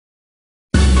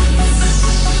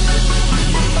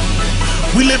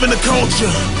We live in a culture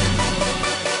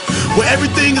where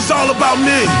everything is all about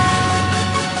me.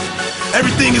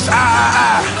 Everything is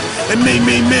I, and me.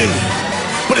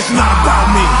 But it's not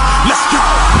about me. Let's go.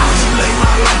 Lay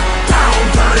my life down,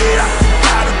 dirty. I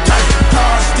got a tight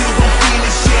car, still gon'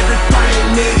 finish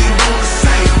everything that he wanna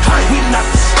say. Hey, we not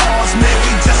the stars, man,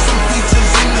 we just some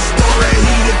features in the story.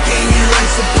 He the king, he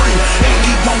reigns supreme, and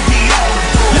he gon' get all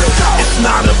the glory. It's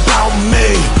not about me,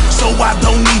 so I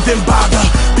don't even bother,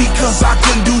 because I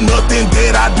couldn't do nothing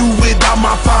that I do without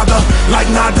my father. Like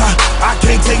nada, I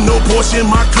can't take no portion,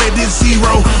 my credit's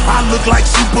zero. I look like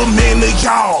Superman to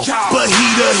y'all, but he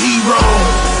the hero.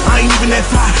 I ain't even that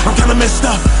fly, I'm kinda messed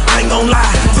up, I ain't gon'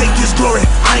 lie. Take his glory,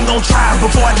 I ain't gon' try.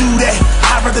 Before I do that,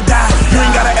 I'd rather die. You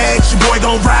ain't gotta ask, your boy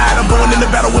gon' ride. I'm going in the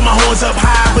battle with my horns up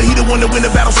high, but he the one to win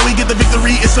the battle, so he get the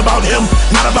victory. It's about him,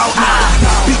 not about I.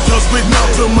 Because with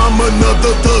Malcolm, I'm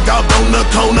another thug out on the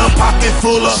corner, pocket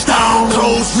full of stone.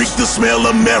 Clothes reek the smell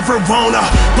of marijuana,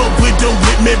 but with them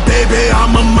with me, baby,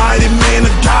 I'm a mighty man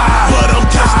of God. But I'm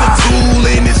just a tool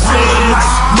in his hands,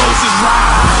 Moses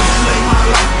ride. Lay my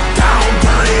life down,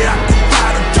 dirty. I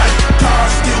got a tight car,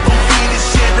 still gon' finish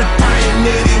everything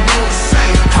that he wanna say.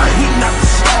 Hey, we not the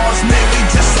stars, man, we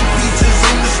just some features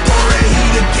in the story. He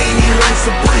the king, he reigns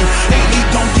supreme, and he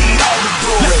gon' get all the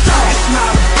glory. Let's go. It's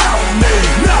not about me,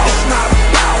 no. It's not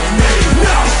about me,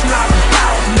 no. It's not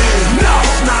about me, no.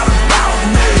 It's not about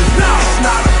me, no. It's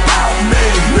not about me,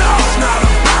 no. It's not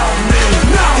about me,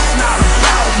 no. It's not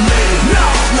about me, no.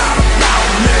 It's not about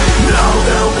me, no.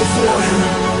 Down before him,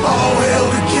 all hail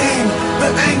the king. The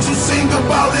angels sing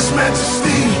about his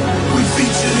majesty. We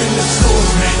featured in the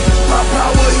story. By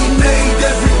power he made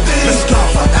everything. Let's go.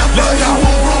 Forever he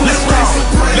will rule and reign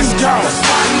supreme. Let's go. That's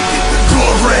why he get the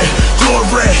glory,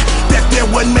 glory. That there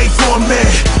wasn't made for me.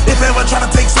 If ever try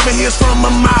to take some of his from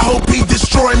him, I hope he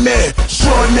destroy me.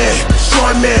 Destroy me,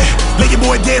 destroy me. Lay your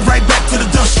boy dead right back to the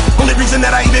dust. Only reason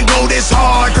that I even go this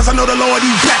hard, cause I know the Lord,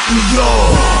 he back me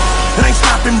up. It ain't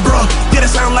stopping, bruh. Yeah,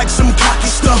 that sound like some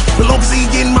cocky stuff. But long as he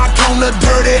in my corner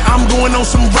dirty, I'm going on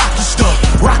some rocky stuff,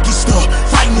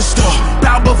 fighting stuff.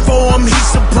 Bow before him, he's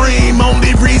supreme.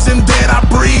 Only reason that I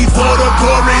breathe for the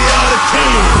glory of the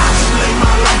king. Lay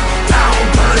my life down,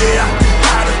 dirty. I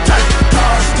got a tight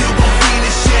car, still gon'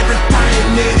 finish everything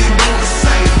that he wanna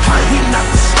say. Hey, we not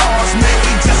the stars, man,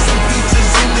 we just some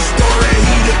features in the story.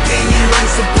 He the king, he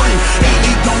reigns supreme, and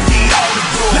he gon' get all the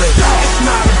glory. It's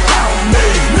not about me,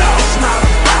 no. It's not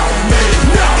about me,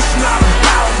 no. It's not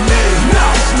about me, no.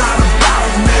 It's not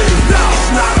about me, no. It's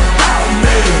not about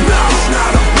me, no. It's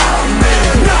not about me,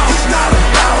 no. It's not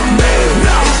about me,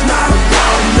 no. It's not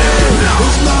about me, no.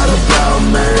 It's not about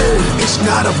me. It's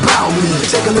not about me.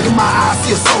 Take a look in my eyes,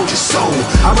 see a soldier's soul.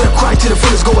 I rep Christ till the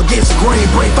fullest, go against the grain.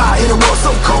 Break fire in a world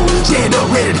so cold. Stand up,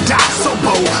 ready to die, so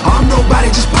bold. I'm nobody,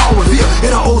 just Paul Revere.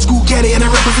 In an old school caddy, and I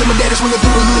represent my daddy, swinging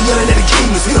through the hood, yelling at the king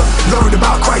is here. Learned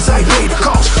about Christ, I ain't paid the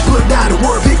cost. Put down the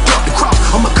word, picked up the cross.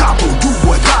 I'm a capo, do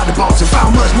boy, God the boss. And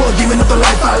found much more, giving up the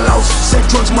life I lost. Sex,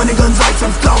 drugs, money, guns, lights,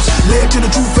 and thoughts. Led to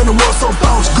the truth in the world so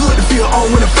false. Good to feel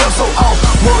on when it felt so off.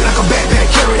 Word like a backpack,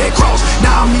 carry that cross.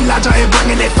 Now I'm Elijah and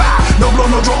bringing that fire. No blow,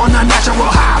 no draw on a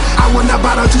natural high. I will not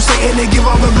bow down to Satan and give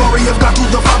all the glory of God to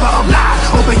the Father of lies.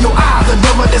 Open your eyes, the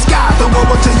devil disguise. The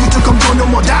world will tell you to come join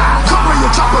them or die. Come bring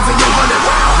your choppers and your running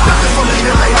wild. Nothing for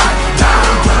later, later.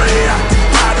 Down, dirty. I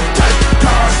got a tight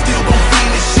car, still gon'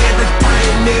 finish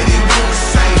everything that he wanna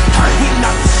say. Hey, we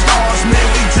not the stars, man,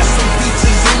 we just some